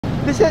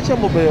Lisensya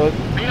mo ba yun?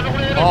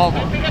 Oo.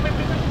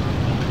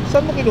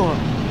 Saan mo kinuha?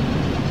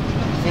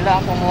 Sila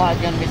ang kumuha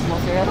dyan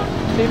mismo, sir.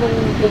 Sinong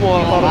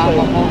kumuha para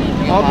sa'yo?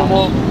 Amo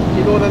mo.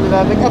 Kinuha na nila.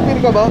 Nag-appeal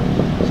ka ba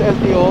sa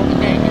LTO?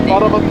 Hindi.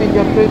 Para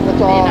mag-fingerprint at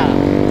saka...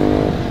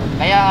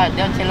 Kaya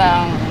dyan sila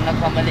ang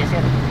nagkamali,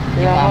 sir.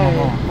 Kaya nga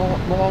eh,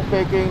 mukhang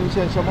peke yung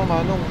lisensya mo,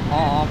 Manong.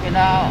 Oo, okay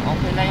na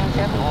yung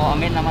sir. Oo,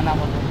 amin naman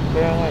ako doon.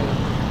 Kaya nga eh.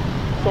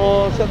 So,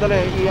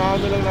 sandali,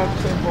 i-ano lang natin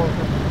sa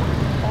enforcer.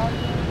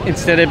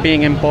 Instead of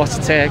being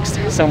embossed text,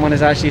 someone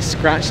has actually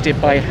scratched it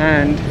by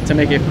hand to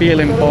make it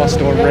feel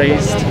embossed or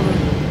raised.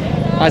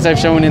 As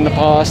I've shown in the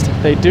past,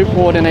 they do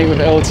coordinate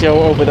with LTO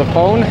over the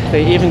phone.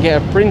 They even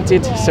get a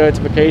printed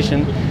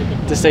certification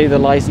to say the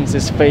license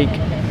is fake.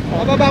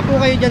 Mababa po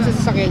kayo dyan sa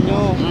sasakyan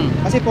nyo.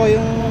 Kasi po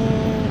yung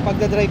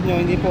pagdadrive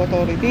nyo, hindi po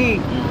authority.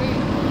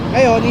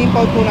 Ngayon,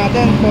 i-impound po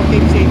natin for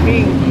safe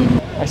saving.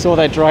 I saw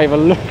that driver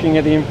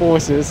looking at the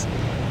enforcers,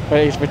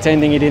 but he's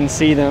pretending he didn't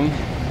see them.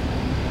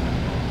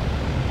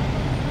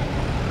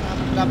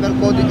 Number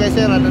coding kayo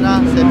sir, ano na,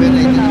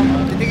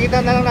 780. Titikita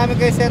na lang namin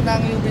kayo sir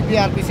ng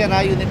UBBRP sir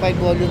ha, Unified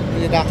Volume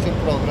Reduction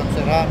Program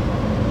sir ha.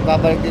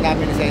 Babalik din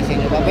namin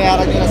lisensya nyo.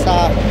 Babayaran nyo na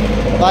sa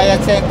Bayad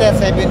Center,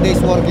 7 days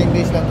working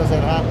days lang to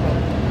sir ha.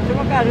 So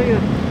magkano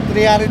yun?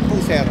 300 po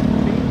sir.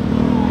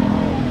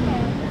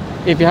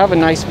 If you have a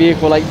nice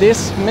vehicle like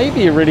this,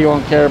 maybe you really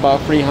won't care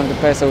about a 300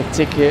 peso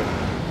ticket.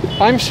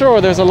 I'm sure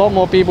there's a lot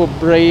more people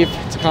brave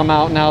to come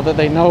out now that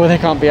they know they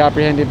can't be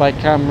apprehended by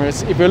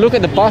cameras. If you look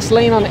at the bus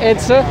lane on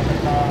EDSA,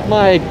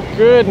 my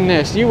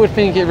goodness, you would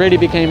think it really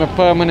became a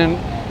permanent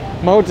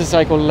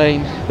motorcycle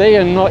lane. They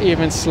are not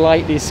even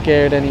slightly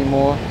scared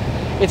anymore.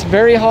 It's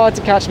very hard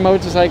to catch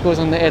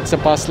motorcycles on the EDSA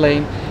bus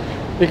lane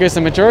because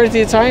the majority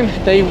of the time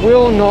they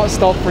will not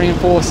stop for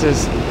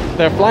enforcers.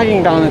 They're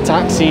flagging down the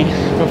taxi,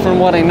 but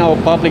from what I know,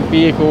 public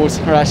vehicles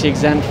are actually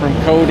exempt from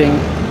coding.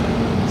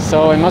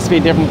 So it must be a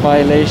different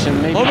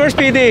violation. Maybe.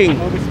 Overspeeding!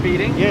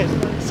 Overspeeding? Yes.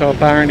 So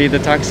apparently the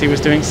taxi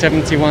was doing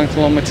 71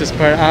 kilometers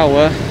per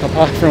hour,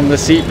 apart from the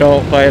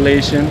seatbelt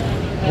violation.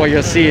 What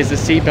you'll see is the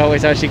seatbelt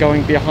is actually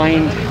going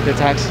behind the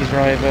taxi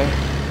driver.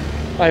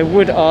 I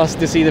would ask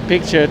to see the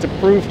picture to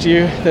prove to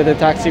you that the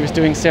taxi was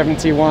doing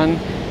 71,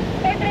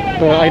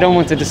 but I don't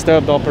want to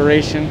disturb the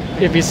operation.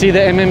 If you see the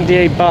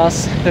MMDA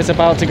bus that's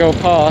about to go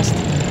past,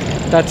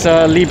 that's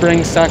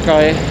Libreng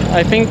Sakai.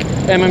 I think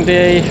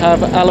MMDA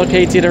have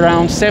allocated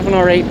around 7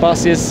 or 8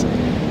 buses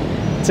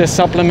to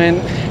supplement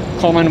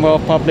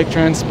Commonwealth public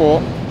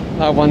transport.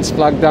 That one's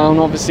flagged down.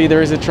 Obviously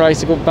there is a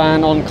tricycle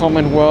ban on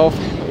Commonwealth.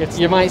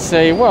 You might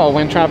say, well,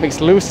 when traffic's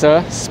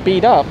looser,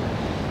 speed up.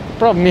 The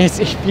problem is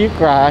if you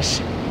crash,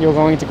 you're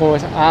going to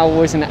cause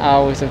hours and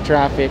hours of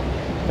traffic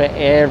for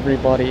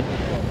everybody.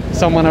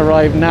 Someone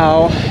arrived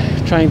now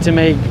trying to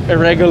make a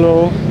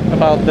regular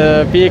about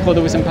the vehicle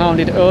that was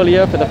impounded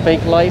earlier for the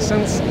fake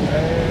license.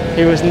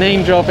 He was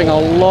name dropping a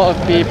lot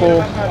of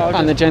people,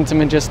 and the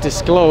gentleman just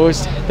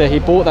disclosed that he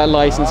bought that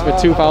license for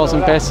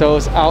 2,000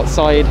 pesos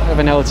outside of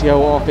an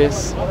LTO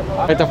office.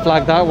 I had to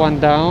flag that one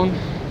down.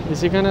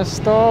 Is he gonna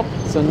stop?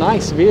 It's a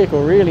nice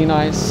vehicle, really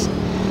nice.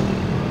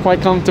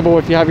 Quite comfortable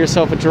if you have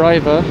yourself a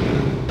driver.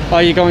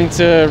 Are you going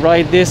to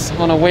ride this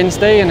on a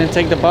Wednesday and then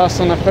take the bus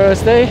on a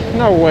Thursday?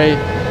 No way.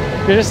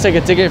 You just take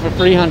a ticket for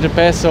 300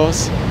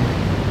 pesos.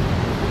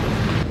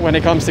 When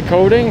it comes to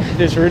coding,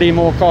 there's really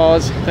more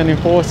cars than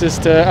enforcers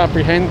to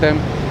apprehend them.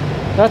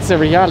 That's the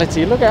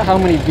reality. Look at how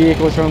many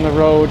vehicles are on the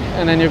road,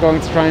 and then you're going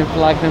to try and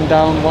flag them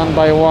down one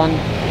by one.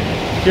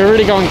 You're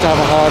really going to have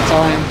a hard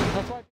time.